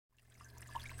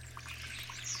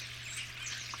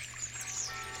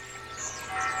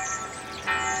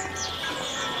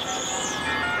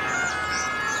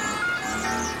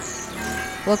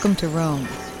Welcome to Rome.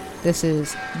 This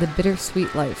is The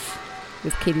Bittersweet Life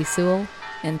with Katie Sewell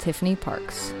and Tiffany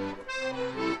Parks.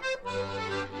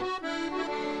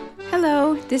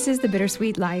 Hello, this is The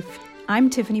Bittersweet Life.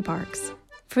 I'm Tiffany Parks.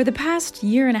 For the past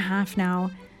year and a half now,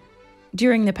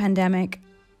 during the pandemic,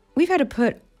 we've had to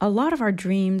put a lot of our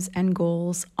dreams and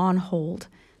goals on hold.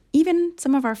 Even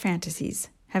some of our fantasies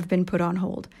have been put on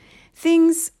hold.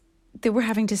 Things that we're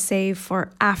having to save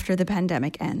for after the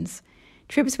pandemic ends.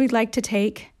 Trips we'd like to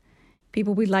take,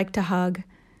 people we'd like to hug,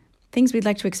 things we'd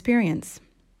like to experience.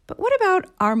 But what about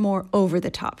our more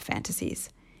over-the-top fantasies?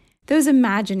 Those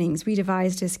imaginings we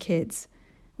devised as kids.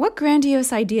 What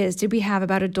grandiose ideas did we have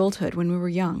about adulthood when we were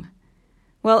young?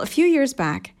 Well, a few years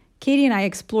back, Katie and I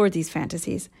explored these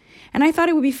fantasies, and I thought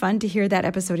it would be fun to hear that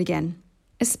episode again,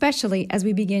 especially as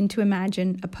we begin to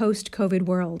imagine a post-COVID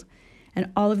world and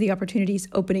all of the opportunities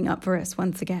opening up for us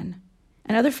once again.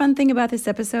 Another fun thing about this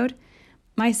episode,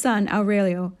 my son,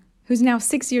 Aurelio, who's now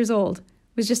 6 years old,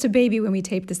 was just a baby when we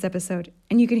taped this episode,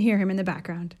 and you can hear him in the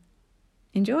background.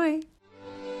 Enjoy!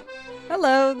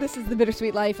 Hello, this is The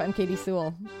Bittersweet Life. I'm Katie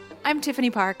Sewell. I'm Tiffany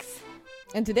Parks.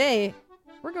 And today,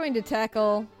 we're going to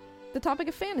tackle the topic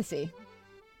of fantasy.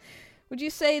 Would you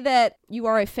say that you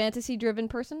are a fantasy-driven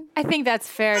person? I think that's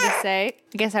fair to say.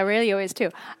 I guess Aurelio is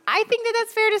too. I think that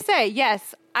that's fair to say,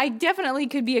 yes. I definitely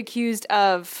could be accused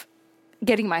of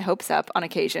getting my hopes up on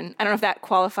occasion. I don't know if that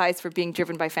qualifies for being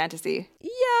driven by fantasy.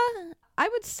 Yeah, I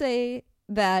would say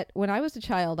that when I was a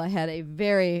child, I had a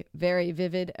very, very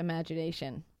vivid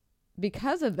imagination.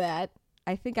 Because of that,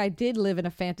 I think I did live in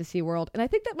a fantasy world. And I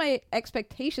think that my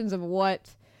expectations of what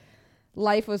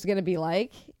life was going to be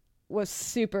like was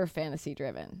super fantasy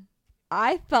driven.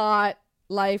 I thought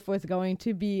life was going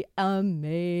to be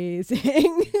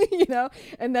amazing,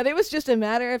 and that it was just a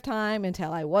matter of time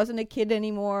until I wasn't a kid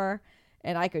anymore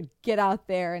and I could get out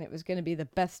there and it was going to be the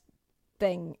best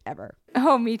thing ever.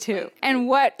 Oh, me too. And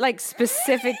what,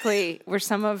 specifically were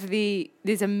some of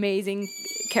these amazing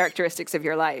characteristics of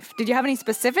your life? Did you have any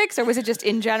specifics, or was it just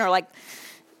in general,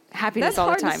 happiness all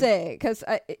the time? That's hard to say, because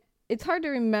it's hard to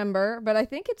remember, but I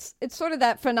think it's sort of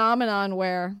that phenomenon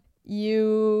where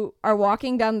you are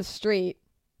walking down the street,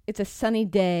 it's a sunny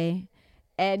day,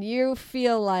 and you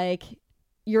feel like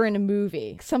you're in a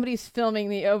movie. Somebody's filming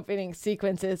the opening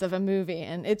sequences of a movie,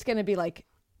 and it's going to be like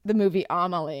the movie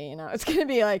Amelie, It's going to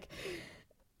be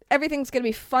everything's going to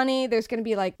be funny. There's going to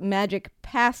be magic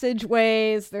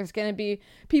passageways. There's going to be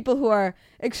people who are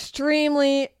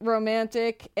extremely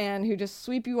romantic and who just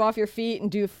sweep you off your feet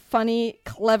and do funny,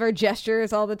 clever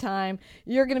gestures all the time.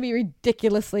 You're going to be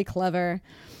ridiculously clever.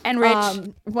 And rich.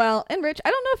 And rich. I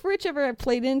don't know if rich ever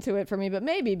played into it for me, but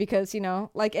maybe because,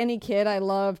 like any kid, I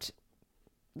loved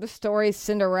the story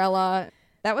Cinderella.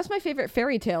 That was my favorite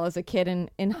fairy tale as a kid. And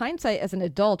in hindsight, as an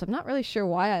adult, I'm not really sure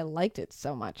why I liked it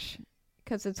so much.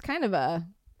 Because it's kind of a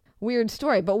weird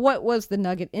story. But what was the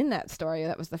nugget in that story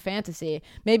that was the fantasy?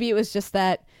 Maybe it was just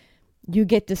that you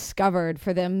get discovered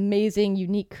for the amazing,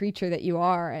 unique creature that you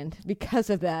are. And because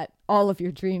of that, all of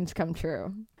your dreams come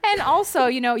true. And also,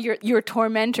 your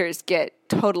tormentors get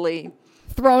totally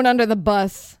thrown under the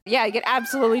bus. Yeah, they get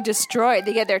absolutely destroyed.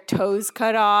 They get their toes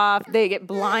cut off. They get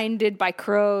blinded by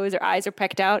crows. Their eyes are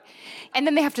pecked out. And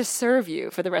then they have to serve you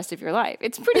for the rest of your life.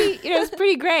 It's pretty, it's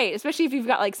pretty great, especially if you've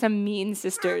got some mean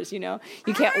sisters, You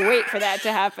can't wait for that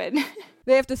to happen.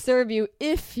 They have to serve you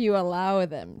if you allow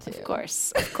them to. Of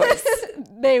course.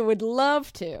 They would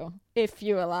love to if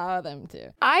you allow them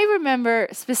to. I remember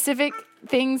specific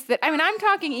things that, I'm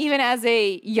talking even as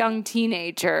a young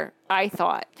teenager, I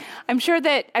thought. I'm sure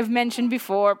that I've mentioned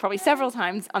before, probably several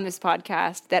times on this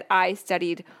podcast, that I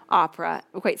studied opera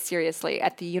quite seriously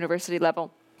at the university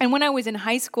level. And when I was in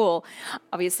high school,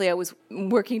 obviously I was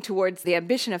working towards the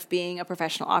ambition of being a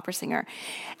professional opera singer.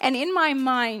 And in my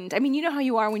mind, you know how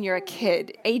you are when you're a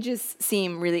kid. Ages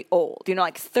seem really old.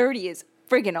 30 is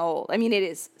friggin' old. It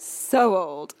is so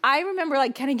old. I remember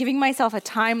kind of giving myself a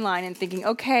timeline and thinking,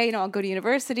 okay, I'll go to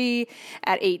university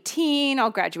at 18. I'll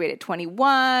graduate at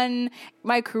 21.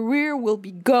 My career will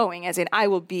be going, as in I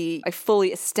will be a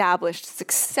fully established,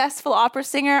 successful opera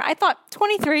singer. I thought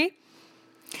 23.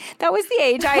 That was the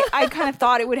age I kind of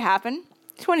thought it would happen.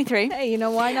 23. Hey,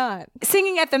 why not?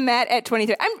 Singing at the Met at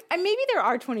 23. Maybe there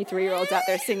are 23-year-olds out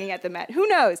there singing at the Met. Who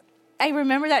knows? I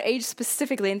remember that age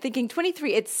specifically and thinking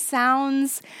 23, it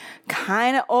sounds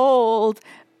kind of old,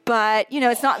 but,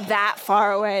 it's not that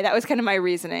far away. That was kind of my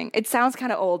reasoning. It sounds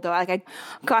kind of old, though. I'm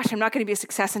not going to be a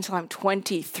success until I'm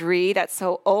 23. That's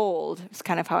so old. It's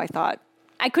kind of how I thought.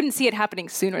 I couldn't see it happening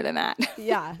sooner than that.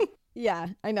 Yeah. Yeah,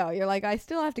 I know. You're like, I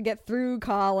still have to get through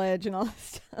college and all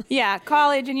this stuff. Yeah,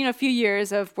 college and, a few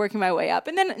years of working my way up,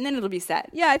 and then it'll be set.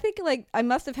 Yeah, I think like I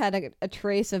must have had a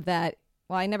trace of that.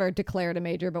 Well, I never declared a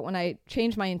major, but when I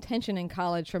changed my intention in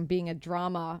college from being a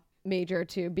drama major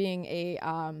to being a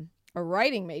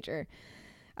writing major,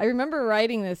 I remember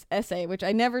writing this essay, which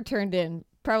I never turned in,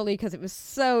 probably because it was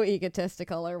so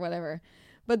egotistical or whatever.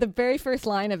 But the very first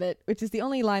line of it, which is the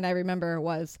only line I remember,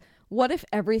 was, "What if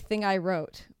everything I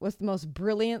wrote was the most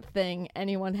brilliant thing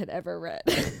anyone had ever read?"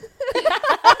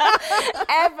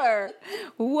 Ever.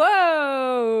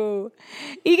 Whoa.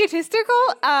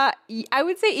 Egotistical? I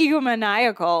would say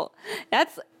egomaniacal.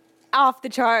 That's off the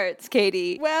charts,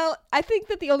 Katie. Well, I think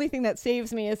that the only thing that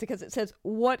saves me is because it says,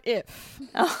 "What if?"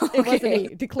 Oh, It wasn't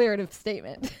a declarative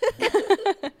statement.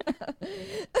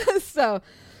 So,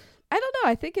 I don't know.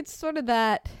 I think it's sort of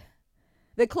that,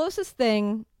 the closest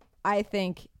thing I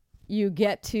think you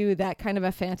get to that kind of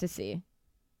a fantasy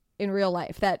in real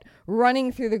life, that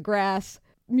running through the grass,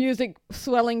 music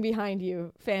swelling behind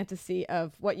you fantasy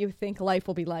of what you think life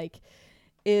will be like,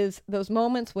 is those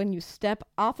moments when you step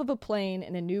off of a plane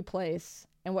in a new place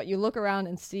and what you look around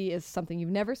and see is something you've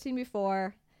never seen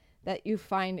before that you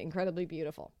find incredibly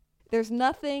beautiful. There's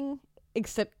nothing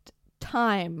except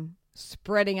time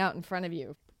spreading out in front of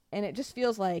you. And it just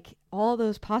feels like all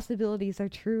those possibilities are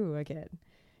true again.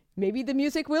 Maybe the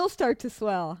music will start to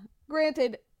swell.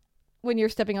 Granted, when you're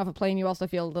stepping off a plane, you also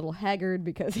feel a little haggard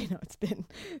because, it's been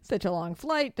such a long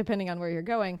flight, depending on where you're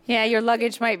going. Yeah, your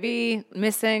luggage might be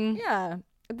missing. Yeah.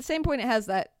 At the same point, it has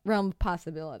that realm of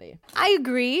possibility. I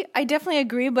agree. I definitely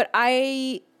agree, but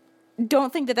I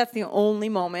don't think that that's the only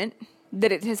moment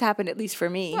that it has happened, at least for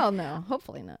me. Well, no,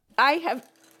 hopefully not. I have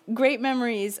great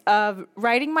memories of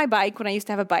riding my bike when I used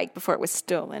to have a bike before it was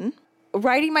stolen.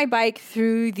 Riding my bike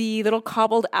through the little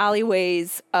cobbled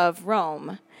alleyways of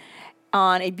Rome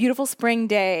on a beautiful spring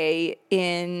day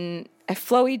in a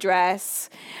flowy dress,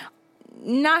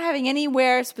 not having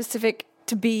anywhere specific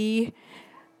to be,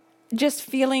 just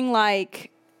feeling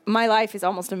like my life is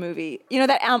almost a movie.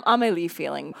 That Amélie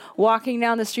feeling, walking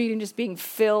down the street and just being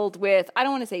filled with, I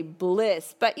don't want to say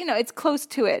bliss, but, it's close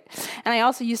to it. And I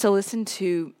also used to listen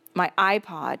to my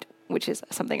iPod, which is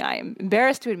something I am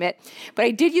embarrassed to admit, but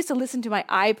I did used to listen to my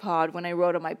iPod when I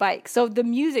rode on my bike. So the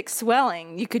music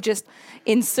swelling, you could just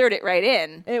insert it right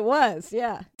in. It was,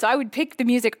 yeah. So I would pick the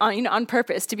music on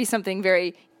purpose to be something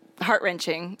very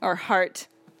heart-wrenching or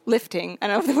heart-lifting. I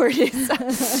don't know what the word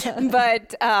is,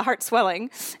 but heart-swelling,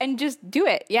 and just do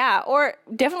it. Yeah, or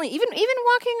definitely even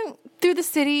walking through the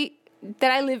city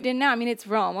that I lived in now. I mean, it's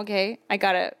Rome, okay? I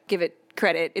gotta give it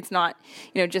credit. It's not,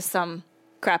 just some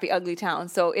crappy, ugly town.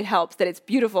 So it helps that it's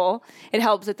beautiful. It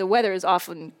helps that the weather is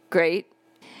often great.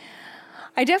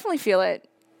 I definitely feel it.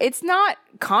 It's not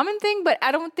a common thing, but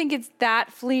I don't think it's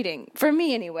that fleeting. For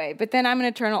me, anyway. But then I'm an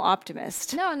eternal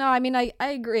optimist. No, I mean, I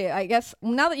agree. I guess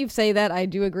now that you say that, I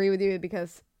do agree with you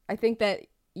because I think that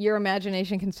your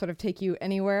imagination can sort of take you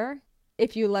anywhere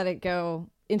if you let it go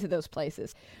into those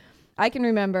places. I can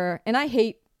remember, and I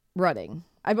hate running.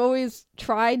 I've always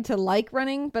tried to like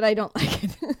running, but I don't like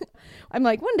it. I'm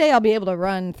like, one day I'll be able to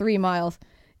run 3 miles.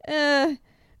 I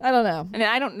don't know. I mean,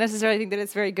 I don't necessarily think that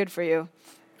it's very good for you.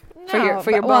 No,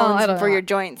 for your bones, and for your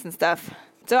joints and stuff.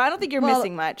 So I don't think you're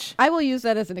missing much. I will use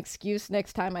that as an excuse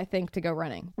next time, I think, to go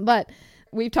running. But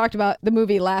we've talked about the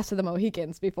movie Last of the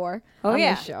Mohicans before on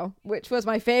this show, which was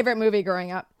my favorite movie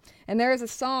growing up. And there is a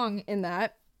song in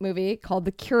that movie called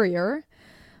The Courier,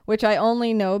 which I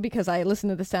only know because I listened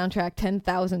to the soundtrack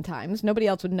 10,000 times. Nobody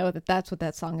else would know that that's what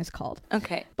that song is called.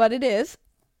 Okay. But it is.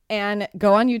 And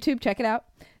go on YouTube, check it out.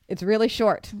 It's really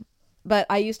short. But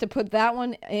I used to put that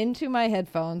one into my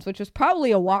headphones, which was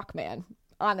probably a Walkman,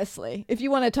 honestly, if you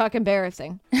want to talk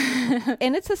embarrassing.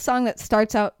 And it's a song that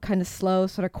starts out kind of slow,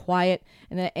 sort of quiet,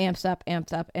 and then it amps up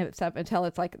until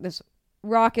it's like this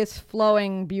raucous,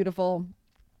 flowing, beautiful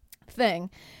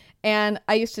thing. And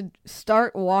I used to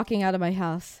start walking out of my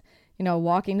house,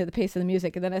 walking to the pace of the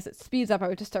music. And then as it speeds up, I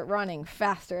would just start running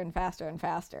faster and faster and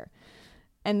faster.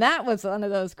 And that was one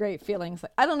of those great feelings.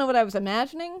 Like, I don't know what I was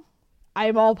imagining.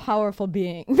 I'm all-powerful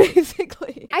being,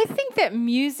 basically. I think that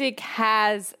music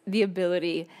has the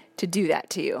ability to do that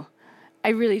to you. I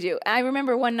really do. I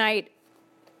remember one night,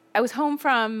 I was home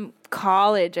from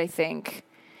college, I think.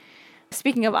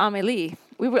 Speaking of Amélie,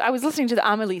 I was listening to the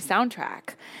Amélie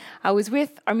soundtrack. I was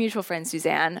with our mutual friend,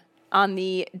 Suzanne, on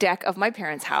the deck of my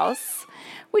parents' house,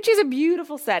 which is a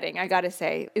beautiful setting, I gotta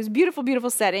say. It was a beautiful, beautiful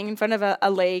setting in front of a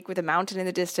lake with a mountain in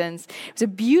the distance. It was a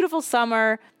beautiful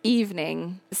summer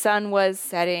evening. The sun was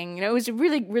setting. It was a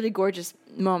really, really gorgeous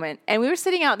moment. And we were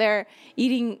sitting out there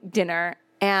eating dinner,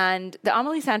 and the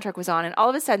Amelie soundtrack was on, and all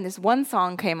of a sudden this one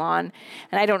song came on,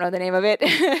 and I don't know the name of it,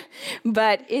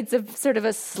 but it's a sort of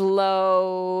a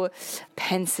slow,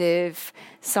 pensive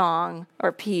song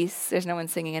or piece. There's no one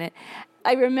singing in it.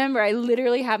 I remember I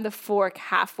literally had the fork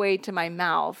halfway to my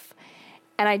mouth,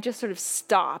 and I just sort of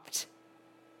stopped,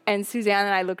 and Suzanne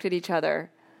and I looked at each other,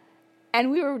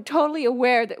 and we were totally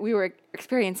aware that we were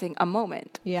experiencing a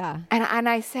moment. Yeah. And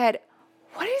I said,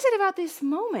 what is it about this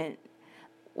moment?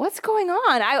 What's going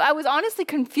on? I was honestly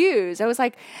confused. I was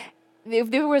like,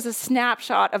 if there was a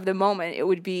snapshot of the moment, it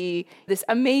would be this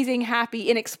amazing, happy,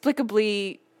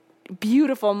 inexplicably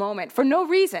beautiful moment for no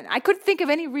reason. I couldn't think of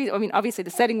any reason. I mean, obviously the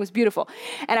setting was beautiful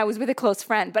and I was with a close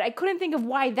friend, but I couldn't think of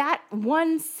why that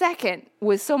 1 second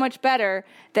was so much better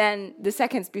than the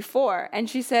seconds before. And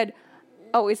she said,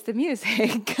 oh, it's the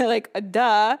music. Like,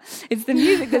 duh. It's the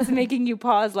music that's making you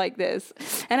pause like this.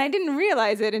 And I didn't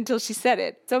realize it until she said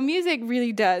it. So music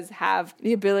really does have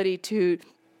the ability to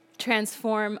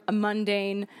transform a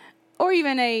mundane or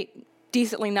even a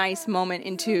decently nice moment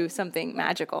into something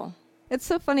magical. It's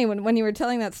so funny when you were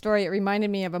telling that story, it reminded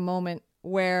me of a moment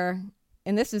where,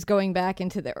 and this is going back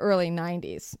into the early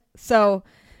 90s. So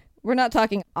we're not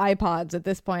talking iPods at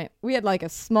this point. We had like a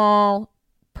small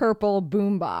purple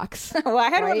boombox. Oh, I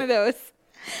had one of those.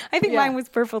 I think Yeah. mine was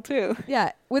purple too.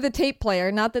 Yeah, with a tape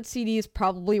player. Not that CDs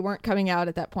probably weren't coming out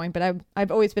at that point, but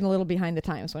I've always been a little behind the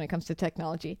times when it comes to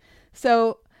technology.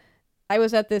 So I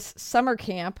was at this summer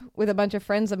camp with a bunch of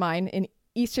friends of mine in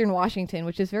eastern Washington,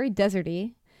 which is very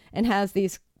deserty and has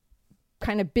these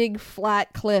kind of big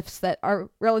flat cliffs that are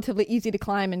relatively easy to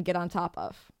climb and get on top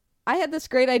of. I had this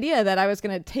great idea that I was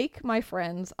going to take my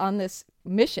friends on this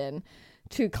mission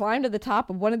to climb to the top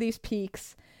of one of these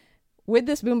peaks with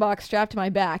this boombox strapped to my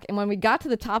back. And when we got to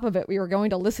the top of it, we were going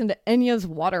to listen to Enya's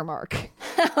Watermark,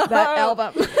 that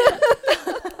album.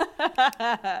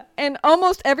 And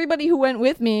almost everybody who went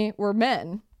with me were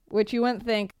men, which you wouldn't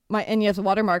think my Enya's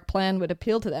Watermark plan would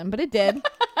appeal to them, but it did.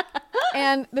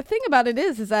 And the thing about it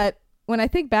is that when I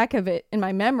think back of it in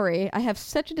my memory, I have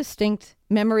such a distinct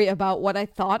memory about what I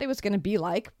thought it was going to be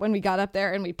like when we got up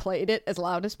there and we played it as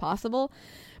loud as possible.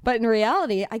 But in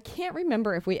reality, I can't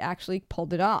remember if we actually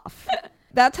pulled it off.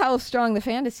 That's how strong the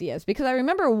fantasy is. Because I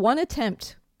remember one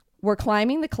attempt, we're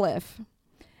climbing the cliff,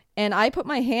 and I put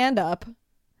my hand up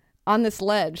on this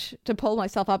ledge to pull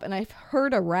myself up, and I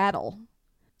heard a rattle,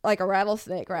 like a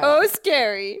rattlesnake rattle. Oh,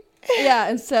 scary. Yeah,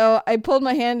 and so I pulled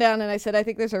my hand down, and I said, I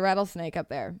think there's a rattlesnake up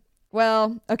there.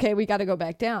 Well, okay, we got to go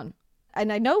back down.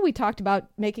 And I know we talked about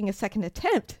making a second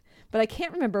attempt, but I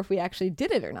can't remember if we actually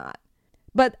did it or not.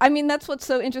 But, I mean, that's what's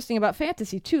so interesting about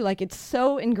fantasy, too. Like, it's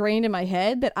so ingrained in my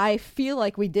head that I feel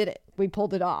like we did it. We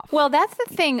pulled it off. Well, that's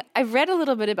the thing. I've read a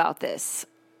little bit about this.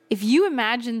 If you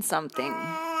imagine something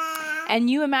and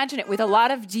you imagine it with a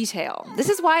lot of detail, this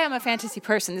is why I'm a fantasy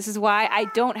person. This is why I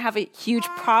don't have a huge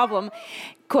problem,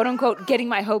 quote unquote, getting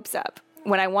my hopes up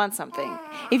when I want something.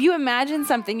 If you imagine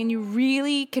something and you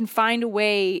really can find a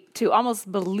way to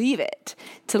almost believe it,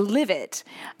 to live it,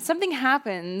 something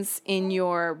happens in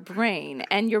your brain,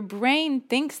 and your brain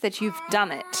thinks that you've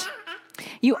done it.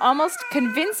 You almost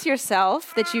convince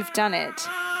yourself that you've done it.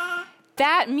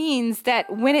 That means that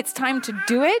when it's time to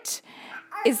do it,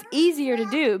 is easier to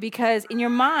do because in your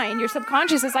mind, your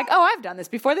subconscious is like, oh, I've done this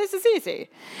before. This is easy.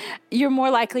 You're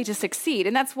more likely to succeed.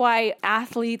 And that's why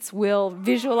athletes will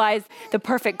visualize the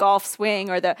perfect golf swing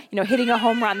or the, hitting a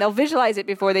home run. They'll visualize it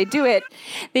before they do it.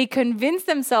 They convince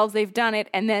themselves they've done it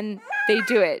and then they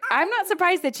do it. I'm not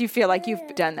surprised that you feel like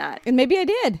you've done that. And maybe I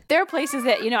did. There are places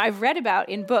that, I've read about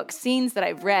in books, scenes that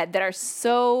I've read that are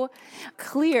so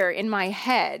clear in my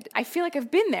head. I feel like I've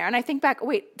been there and I think back,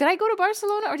 wait, did I go to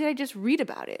Barcelona or did I just read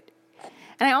about it?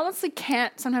 And I honestly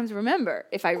can't sometimes remember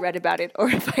if I read about it or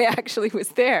if I actually was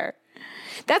there.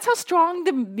 That's how strong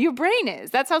your brain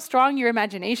is. That's how strong your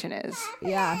imagination is.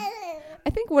 Yeah. I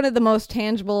think one of the most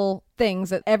tangible things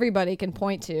that everybody can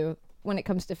point to when it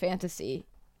comes to fantasy,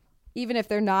 even if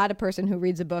they're not a person who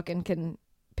reads a book and can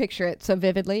picture it so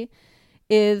vividly,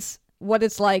 is what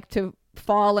it's like to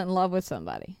fall in love with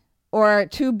somebody or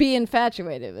to be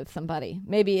infatuated with somebody,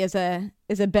 maybe is a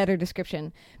better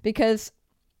description, because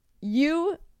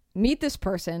you meet this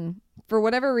person for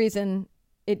whatever reason,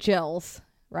 it gels,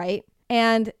 right?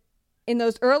 And in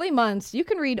those early months, you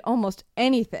can read almost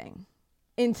anything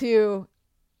into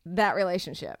that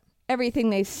relationship. Everything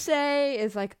they say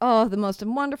is like, oh, the most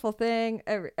wonderful thing.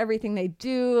 Everything they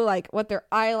do, like what their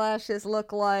eyelashes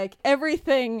look like,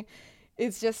 everything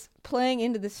is just playing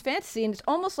into this fantasy. And it's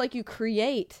almost like you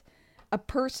create a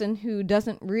person who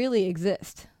doesn't really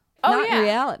exist. Oh, not yeah. in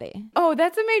reality. Oh,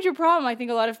 that's a major problem I think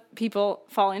a lot of people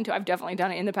fall into. I've definitely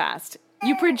done it in the past.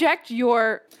 You project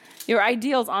your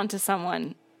ideals onto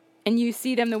someone, and you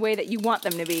see them the way that you want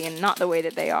them to be and not the way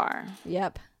that they are.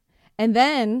 Yep. And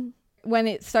then when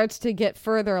it starts to get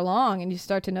further along and you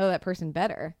start to know that person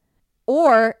better,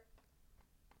 or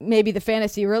maybe the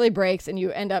fantasy really breaks and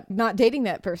you end up not dating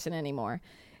that person anymore,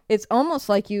 it's almost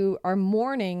like you are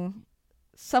mourning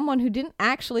someone who didn't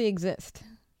actually exist.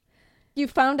 You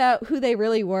found out who they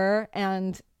really were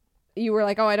and you were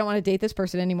like, oh, I don't want to date this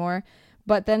person anymore.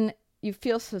 But then you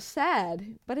feel so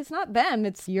sad, but it's not them,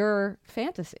 it's your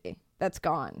fantasy that's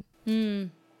gone.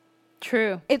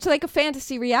 True. It's like a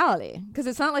fantasy reality because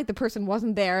it's not like the person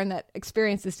wasn't there and that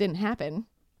experiences didn't happen.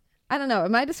 I don't know.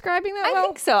 Am I describing that well? I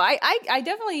think so. I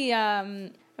definitely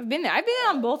I've been there. I've been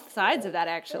on both sides of that,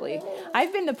 actually.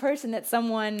 I've been the person that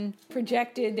someone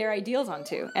projected their ideals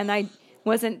onto, and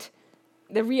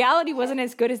the reality wasn't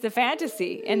as good as the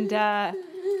fantasy. And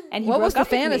he what broke was the up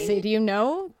with me. fantasy? Do you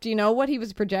know what he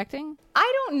was projecting?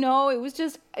 I don't know. It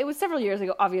was several years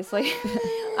ago, obviously.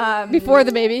 Before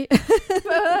the baby?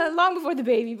 Long before the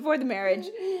baby, before the marriage.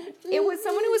 It was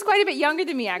someone who was quite a bit younger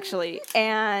than me, actually.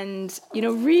 And,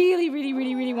 really, really,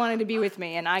 really, really wanted to be with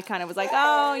me. And I kind of was like,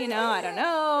 oh, I don't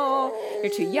know.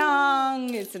 You're too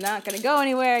young. It's not going to go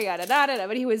anywhere, yada, yada, yada.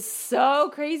 But he was so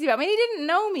crazy about me. He didn't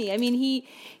know me. I mean,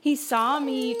 he saw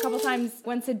me a couple times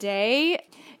once a day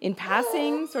in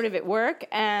passing, sort of at work,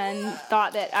 and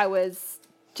thought that I was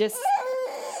just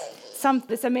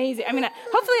this amazing. I mean,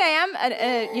 hopefully I am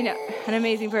an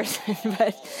amazing person,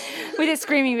 but with a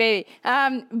screaming baby.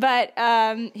 But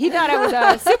he thought I was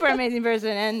a super amazing person,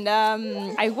 and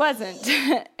I wasn't.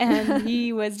 And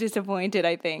he was disappointed,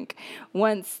 I think,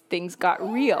 once things got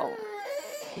real.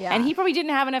 Yeah. And he probably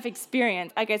didn't have enough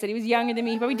experience. Like I said, he was younger than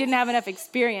me. He probably didn't have enough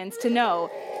experience to know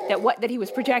that he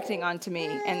was projecting onto me,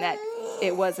 and that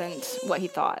it wasn't what he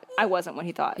thought. I wasn't what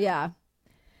he thought. Yeah.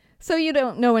 So you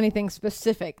don't know anything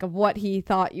specific of what he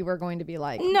thought you were going to be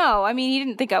like? No, I mean, he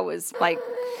didn't think I was like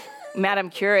Madame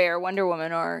Curie or Wonder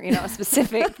Woman or, a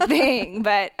specific thing,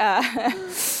 but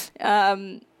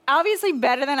obviously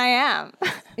better than I am.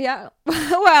 Yeah.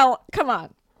 Well, come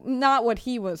on. Not what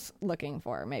he was looking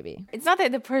for, maybe. It's not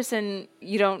that the person,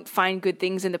 you don't find good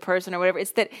things in the person or whatever.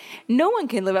 It's that no one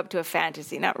can live up to a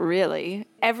fantasy. Not really.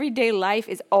 Everyday life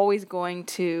is always going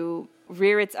to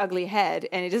rear its ugly head,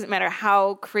 and it doesn't matter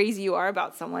how crazy you are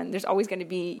about someone. There's always going to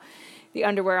be the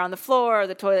underwear on the floor, or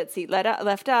the toilet seat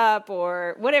left up,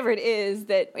 or whatever it is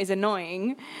that is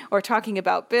annoying, or talking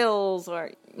about bills,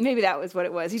 or maybe that was what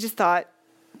it was. He just thought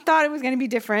it was going to be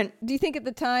different. Do you think at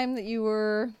the time that you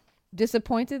were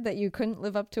disappointed that you couldn't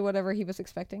live up to whatever he was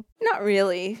expecting? Not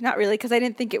really, because I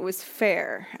didn't think it was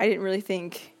fair. I don't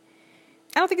think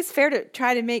it's fair to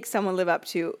try to make someone live up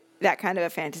to that kind of a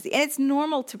fantasy. And it's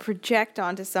normal to project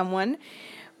onto someone,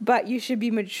 but you should be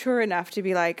mature enough to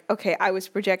be like, okay, I was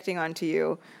projecting onto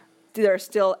you. There are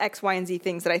still X, Y, and Z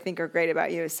things that I think are great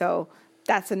about you, so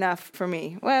that's enough for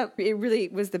me. Well, it really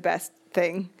was the best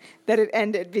thing that it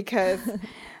ended, because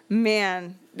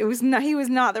man, he was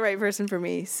not the right person for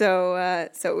me. So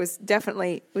it was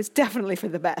definitely for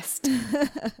the best.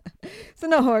 So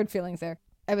no hard feelings there.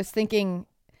 I was thinking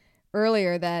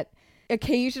earlier that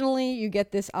occasionally you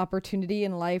get this opportunity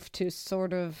in life to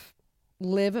sort of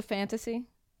live a fantasy,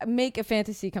 make a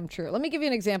fantasy come true. Let me give you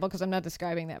an example, because I'm not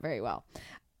describing that very well.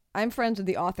 I'm friends with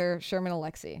the author Sherman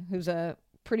Alexie, who's a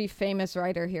pretty famous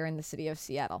writer here in the city of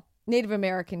Seattle. Native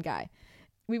American guy.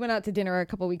 We went out to dinner a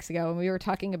couple weeks ago and we were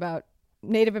talking about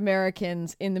Native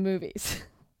Americans in the movies,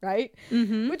 right?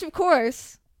 Mm-hmm. Which, of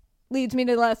course, leads me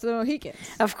to The Last of the Mohicans.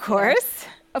 Of course.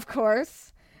 Of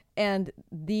course. And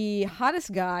the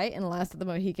hottest guy in The Last of the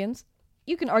Mohicans,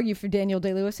 you can argue for Daniel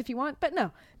Day-Lewis if you want, but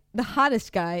no. The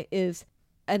hottest guy is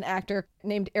an actor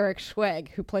named Eric Schweg,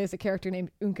 who plays a character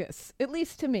named Uncas, at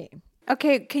least to me.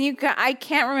 Okay, I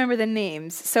can't remember the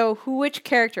names. So which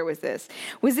character was this?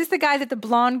 Was this the guy that the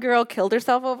blonde girl killed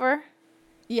herself over?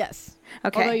 Yes.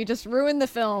 Okay. Although you just ruined the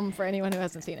film for anyone who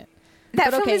hasn't seen it.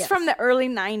 That film is from the early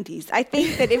 90s. I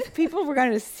think that if people were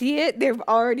going to see it, they've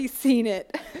already seen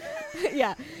it.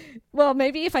 Yeah. Well,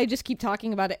 maybe if I just keep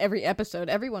talking about it every episode,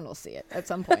 everyone will see it at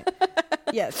some point.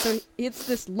 Yeah, so it's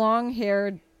this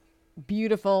long-haired,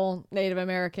 beautiful Native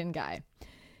American guy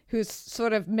who's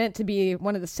sort of meant to be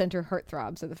one of the center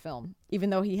heartthrobs of the film, even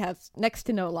though he has next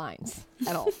to no lines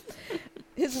at all.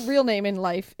 His real name in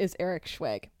life is Eric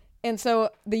Schweg. And so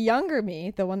the younger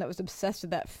me, the one that was obsessed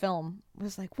with that film,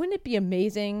 was like, wouldn't it be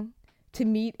amazing to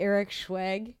meet Eric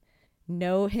Schweg,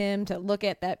 know him, to look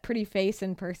at that pretty face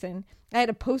in person? I had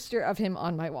a poster of him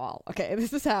on my wall. Okay,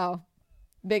 this is how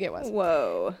big it was.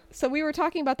 Whoa. So we were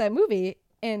talking about that movie,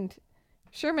 and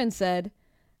Sherman said,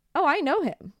 oh, I know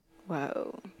him.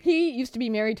 Whoa. He used to be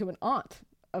married to an aunt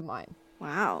of mine.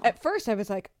 Wow. At first, I was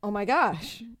like, oh my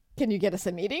gosh, can you get us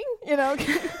a meeting? You know,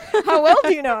 how well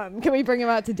do you know him? Can we bring him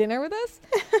out to dinner with us?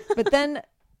 But then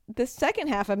the second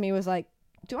half of me was like,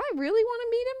 do I really want to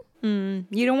meet him?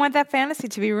 You don't want that fantasy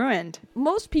to be ruined.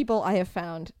 Most people I have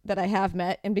found that I have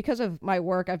met, and because of my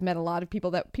work, I've met a lot of people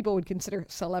that people would consider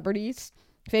celebrities,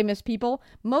 famous people.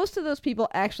 Most of those people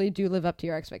actually do live up to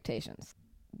your expectations.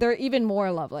 They're even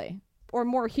more lovely or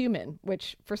more human,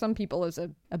 which for some people is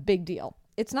a big deal.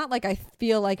 It's not like I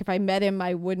feel like if I met him,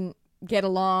 I wouldn't get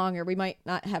along or we might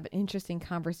not have an interesting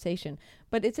conversation.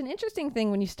 But it's an interesting thing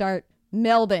when you start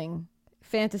melding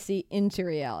fantasy into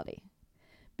reality.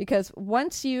 Because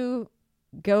once you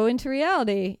go into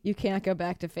reality, you can't go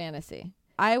back to fantasy.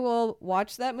 I will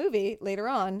watch that movie later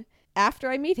on after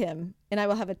I meet him, and I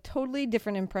will have a totally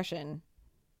different impression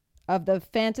of the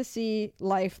fantasy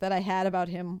life that I had about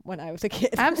him when I was a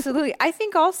kid. Absolutely. I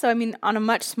think also, I mean, on a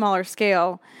much smaller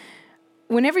scale,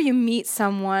 whenever you meet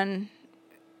someone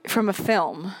from a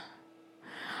film,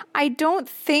 I don't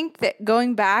think that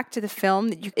going back to the film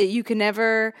that you can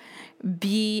never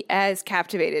be as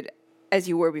captivated as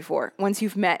you were before once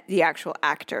you've met the actual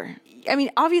actor. I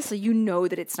mean, obviously you know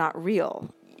that it's not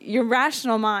real. Your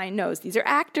rational mind knows these are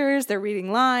actors, they're reading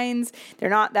lines, they're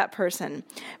not that person.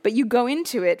 But you go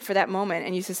into it for that moment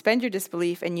and you suspend your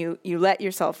disbelief and you let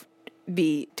yourself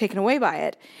be taken away by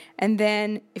it. And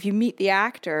then if you meet the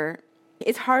actor,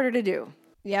 it's harder to do.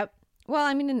 Yep. Well,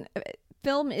 I mean,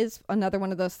 film is another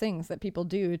one of those things that people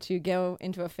do to go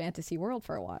into a fantasy world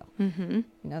for a while. Mm-hmm.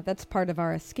 You know, that's part of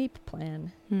our escape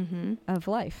plan of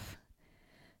life.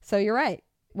 So you're right.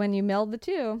 When you meld the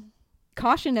two,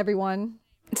 caution everyone.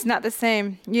 It's not the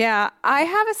same. Yeah. I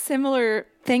have a similar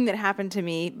thing that happened to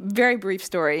me. Very brief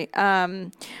story.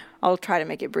 I'll try to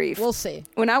make it brief. We'll see.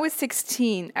 When I was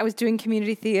 16, I was doing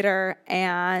community theater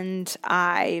and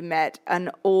I met an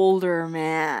older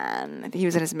man. I think he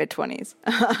was in his mid-20s.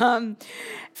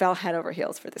 Fell head over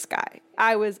heels for this guy.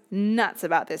 I was nuts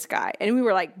about this guy. And we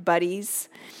were like buddies.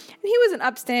 And he was an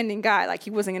upstanding guy. Like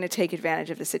he wasn't going to take advantage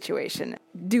of the situation,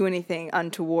 do anything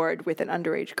untoward with an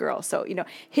underage girl. So, you know,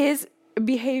 his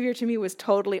behavior to me was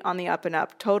totally on the up and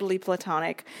up, totally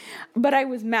platonic, but I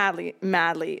was madly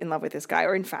in love with this guy,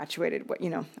 or infatuated. You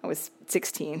know, I was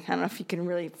 16. I don't know if you can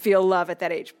really feel love at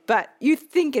that age, but you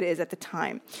think it is at the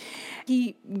time.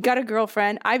 He got a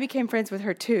girlfriend. I became friends with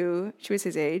her too. She was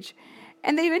his age,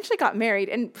 and they eventually got married.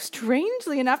 And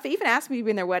strangely enough, they even asked me to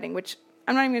be in their wedding, which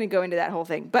I'm not even going to go into that whole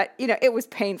thing, but you know, it was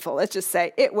painful. Let's just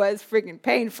say it was freaking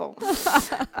painful.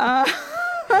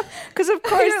 Because of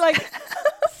course, you're like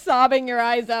sobbing your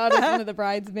eyes out as one of the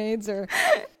bridesmaids, or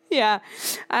yeah,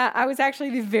 I was actually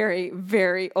the very,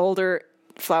 very older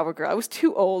flower girl. I was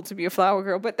too old to be a flower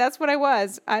girl, but that's what I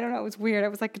was. I don't know. It was weird. I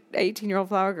was like an 18-year-old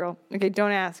flower girl. Okay,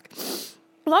 don't ask.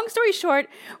 Long story short,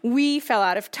 we fell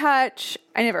out of touch.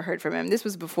 I never heard from him. This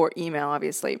was before email,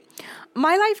 obviously.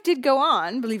 My life did go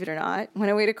on, believe it or not.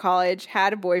 Went away to college,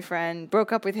 had a boyfriend,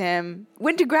 broke up with him,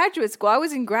 went to graduate school. I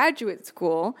was in graduate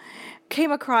school,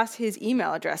 came across his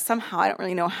email address. Somehow, I don't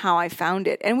really know how I found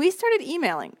it. And we started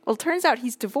emailing. Well, it turns out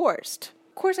he's divorced.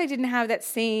 Of course, I didn't have that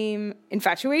same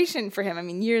infatuation for him. I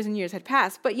mean, years and years had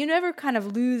passed, but you never kind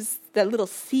of lose that little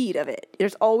seed of it.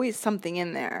 There's always something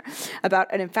in there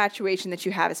about an infatuation that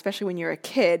you have, especially when you're a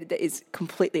kid, that is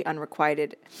completely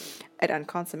unrequited and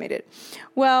unconsummated.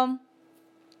 Well,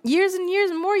 years and years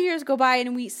and more years go by,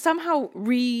 and we somehow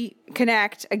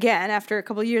reconnect again after a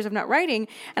couple of years of not writing,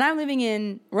 and I'm living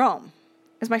in Rome.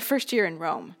 It was my first year in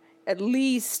Rome, at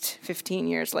least 15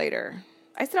 years later.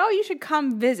 I said, oh, you should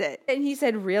come visit. And he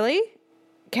said, really?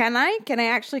 Can I? Can I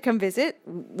actually come visit?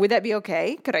 Would that be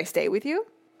okay? Could I stay with you?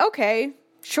 Okay,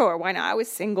 sure, why not? I was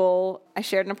single. I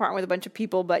shared an apartment with a bunch of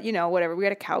people, but, you know, whatever. We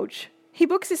had a couch. He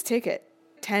books his ticket.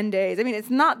 10 days. I mean, it's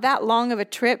not that long of a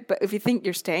trip, but if you think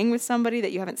you're staying with somebody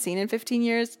that you haven't seen in 15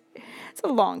 years, it's a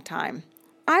long time.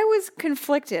 I was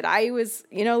conflicted. I was,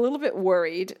 you know, a little bit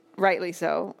worried, rightly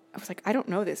so. I was like, I don't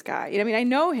know this guy. You know, I mean, I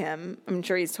know him. I'm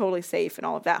sure he's totally safe and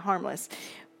all of that, harmless.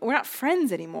 We're not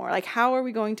friends anymore. Like, how are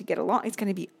we going to get along? It's going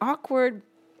to be awkward.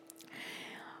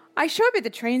 I show up at the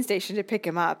train station to pick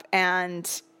him up, and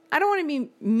I don't want to be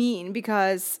mean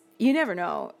because you never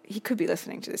know. He could be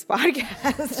listening to this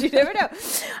podcast. You never know.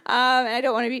 And I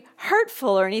don't want to be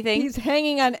hurtful or anything. He's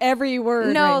hanging on every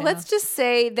word. No, right let's just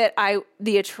say that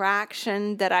the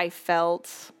attraction that I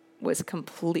felt was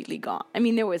completely gone. I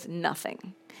mean, there was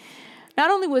nothing. Not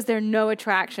only was there no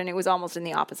attraction, it was almost in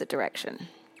the opposite direction.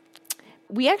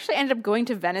 We actually ended up going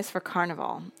to Venice for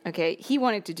Carnival. Okay, he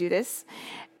wanted to do this.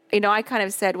 I kind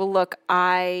of said, well, look,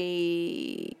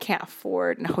 I can't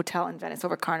afford a hotel in Venice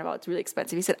over Carnival. It's really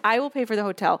expensive. He said, I will pay for the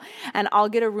hotel and I'll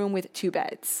get a room with 2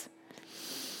 beds.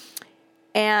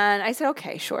 And I said,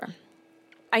 okay, sure.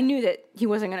 I knew that he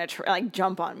wasn't going to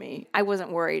jump on me. I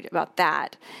wasn't worried about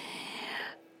that.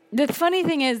 The funny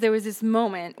thing is, there was this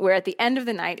moment where at the end of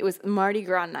the night, it was Mardi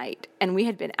Gras night, and we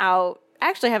had been out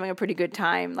actually having a pretty good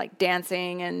time, like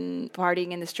dancing and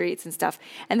partying in the streets and stuff.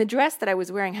 And the dress that I was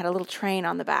wearing had a little train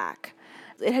on the back.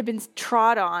 It had been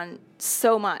trod on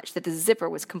so much that the zipper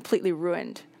was completely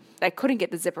ruined. I couldn't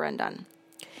get the zipper undone.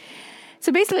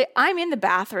 So basically, I'm in the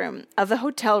bathroom of the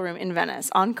hotel room in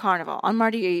Venice on Carnival, on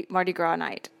Mardi Gras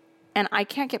night, and I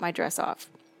can't get my dress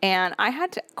off. And I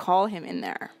had to call him in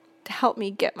there to help me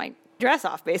get my dress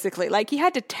off, basically. Like, he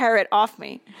had to tear it off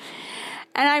me.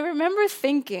 And I remember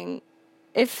thinking,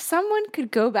 if someone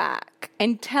could go back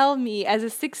and tell me as a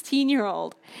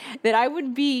 16-year-old that I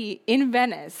would be in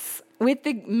Venice with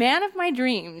the man of my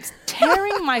dreams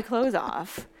tearing my clothes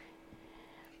off,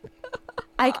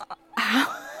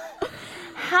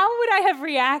 how would I have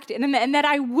reacted? And that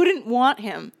I wouldn't want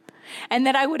him, and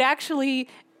that I would actually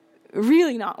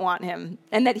really not want him,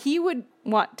 and that he would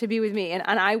want to be with me, and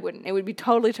I wouldn't. It would be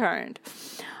totally turned.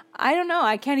 I don't know.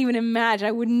 I can't even imagine.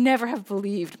 I would never have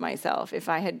believed myself if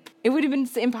I had. It would have been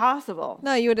impossible.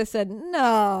 No, you would have said,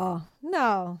 no,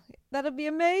 that'd be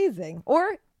amazing.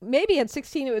 Or maybe at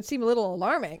 16 it would seem a little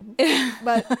alarming.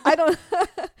 But I don't,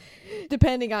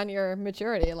 depending on your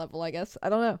maturity level, I guess. I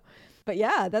don't know. But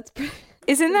yeah, that's pretty.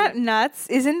 Isn't that nuts?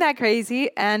 Isn't that crazy?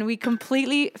 And we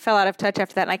completely fell out of touch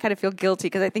after that. And I kind of feel guilty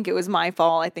because I think it was my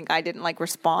fault. I think I didn't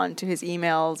respond to his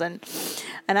emails, and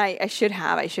I should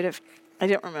have. I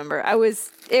don't remember. It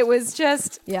was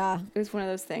just, yeah. It was one of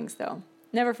those things, though.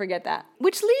 Never forget that.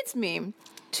 Which leads me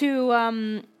to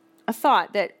a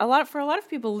thought that for a lot of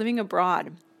people, living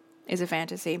abroad is a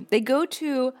fantasy. They go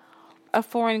to a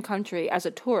foreign country as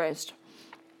a tourist,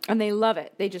 and they love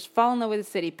it. They just fall in love with the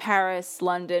city. Paris,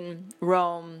 London,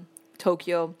 Rome,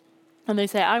 Tokyo. And they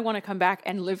say, I want to come back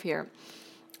and live here.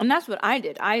 And that's what I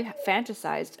did. I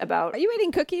fantasized about... Are you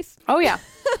eating cookies? Oh, yeah.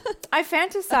 I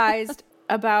fantasized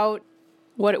about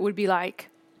what it would be like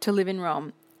to live in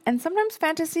Rome. And sometimes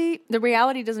the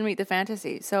reality doesn't meet the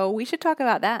fantasy. So we should talk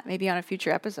about that maybe on a future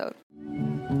episode.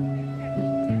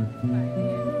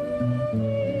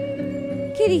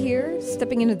 Katie here,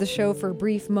 stepping into the show for a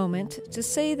brief moment to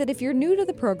say that if you're new to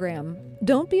the program,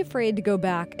 don't be afraid to go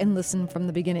back and listen from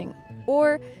the beginning,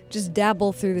 or just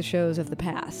dabble through the shows of the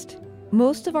past.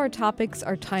 Most of our topics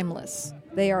are timeless.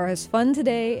 They are as fun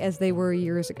today as they were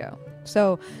years ago.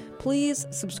 So please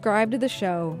subscribe to the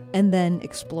show and then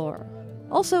explore.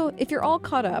 Also, if you're all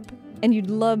caught up and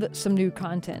you'd love some new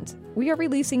content, we are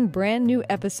releasing brand new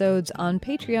episodes on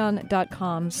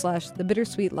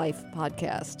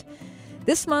patreon.com/thebittersweetlifepodcast.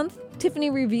 This month,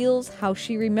 Tiffany reveals how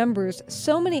she remembers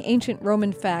so many ancient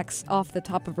Roman facts off the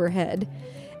top of her head,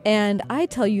 and I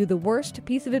tell you the worst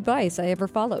piece of advice I ever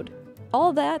followed.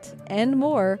 All that and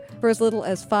more for as little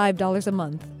as $5 a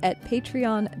month at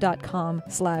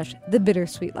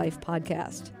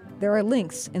patreon.com/thebittersweetlifepodcast. There are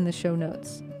links in the show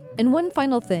notes. And one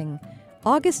final thing,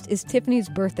 August is Tiffany's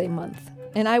birthday month,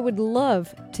 and I would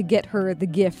love to get her the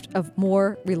gift of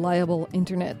more reliable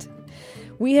internet.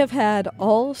 We have had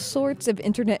all sorts of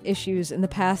internet issues in the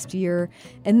past year,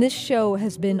 and this show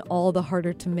has been all the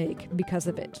harder to make because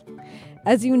of it.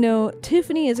 As you know,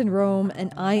 Tiffany is in Rome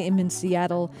and I am in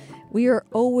Seattle. We are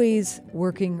always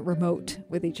working remote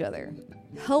with each other.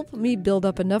 Help me build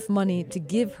up enough money to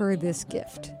give her this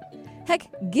gift. Heck,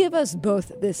 give us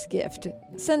both this gift.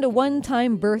 Send a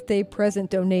one-time birthday present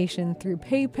donation through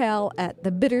PayPal at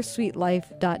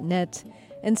thebittersweetlife.net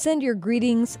and send your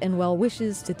greetings and well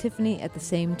wishes to Tiffany at the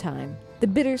same time.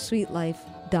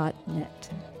 thebittersweetlife.net.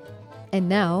 And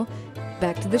now,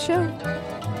 back to the show.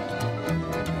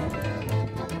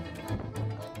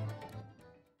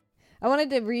 I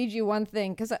wanted to read you one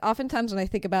thing, because oftentimes when I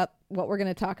think about what we're going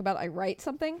to talk about, I write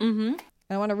something. Mm-hmm. And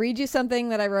I want to read you something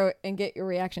that I wrote and get your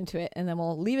reaction to it, and then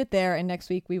we'll leave it there, and next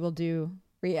week we will do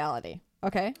reality.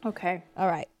 Okay? Okay. All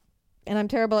right. And I'm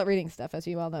terrible at reading stuff, as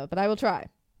you all know, but I will try.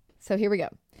 So here we go.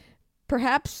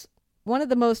 Perhaps one of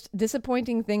the most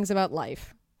disappointing things about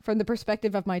life, from the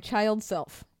perspective of my child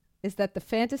self, is that the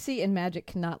fantasy and magic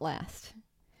cannot last.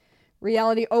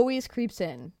 Reality always creeps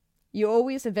in. You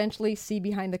always eventually see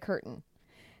behind the curtain.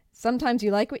 Sometimes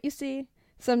you like what you see,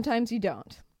 sometimes you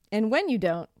don't. And when you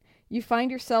don't, you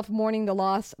find yourself mourning the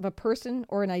loss of a person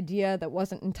or an idea that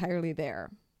wasn't entirely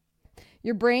there.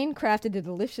 Your brain crafted a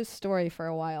delicious story for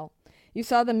a while. You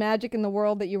saw the magic in the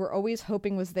world that you were always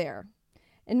hoping was there.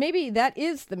 And maybe that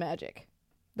is the magic.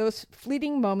 Those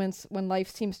fleeting moments when life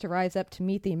seems to rise up to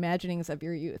meet the imaginings of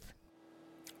your youth.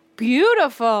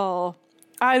 Beautiful.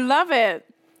 I love it.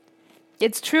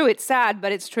 It's true. It's sad,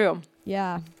 but it's true.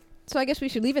 Yeah. So I guess we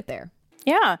should leave it there.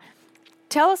 Yeah.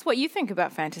 Tell us what you think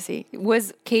about fantasy.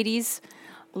 Was Katie's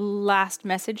last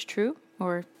message true,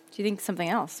 or do you think something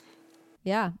else?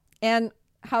 Yeah. And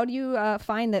how do you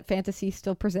find that fantasy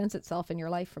still presents itself in your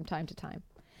life from time to time?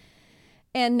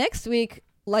 And next week,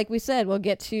 like we said, we'll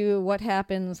get to what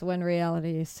happens when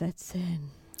reality sets in.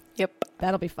 Yep.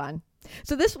 That'll be fun.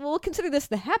 So we'll consider this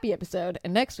the happy episode,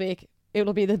 and next week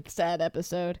it'll be the sad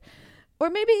episode. Or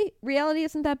maybe reality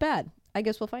isn't that bad. I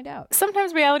guess we'll find out.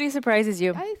 Sometimes reality surprises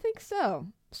you. I think so.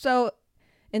 So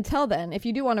until then, if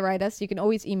you do want to write us, you can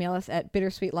always email us at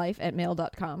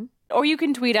bittersweetlife@mail.com. Or you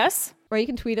can tweet us. Or you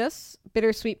can tweet us,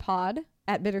 bittersweetpod,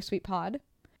 @bittersweetpod.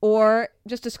 Or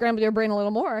just to scramble your brain a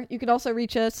little more, you can also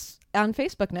reach us on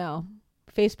Facebook now,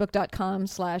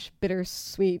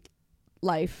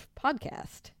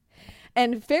 facebook.com/bittersweetlifepodcast.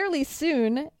 And fairly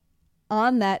soon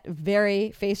on that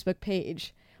very Facebook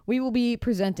page, we will be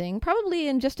presenting, probably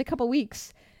in just a couple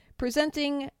weeks,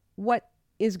 presenting what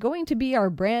is going to be our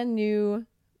brand new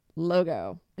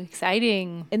logo.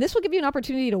 Exciting. And this will give you an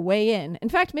opportunity to weigh in. In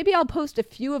fact, maybe I'll post a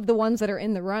few of the ones that are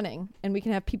in the running and we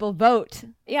can have people vote.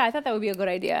 Yeah, I thought that would be a good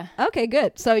idea. Okay,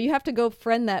 good. So you have to go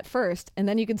friend that first, and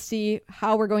then you can see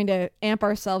how we're going to amp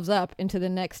ourselves up into the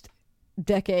next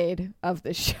decade of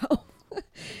this show.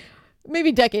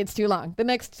 Maybe decade's too long. The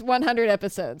next 100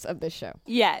 episodes of this show.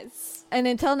 Yes. And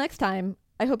until next time,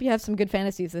 I hope you have some good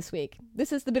fantasies this week.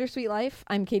 This is The Bittersweet Life.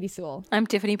 I'm Katie Sewell. I'm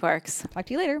Tiffany Parks. Talk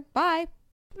to you later. Bye.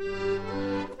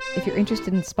 If you're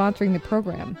interested in sponsoring the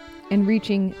program and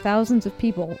reaching thousands of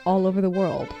people all over the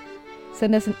world,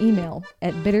 send us an email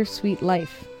at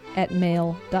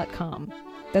bittersweetlife@mail.com.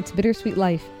 That's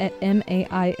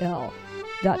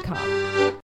bittersweetlife@mail.com.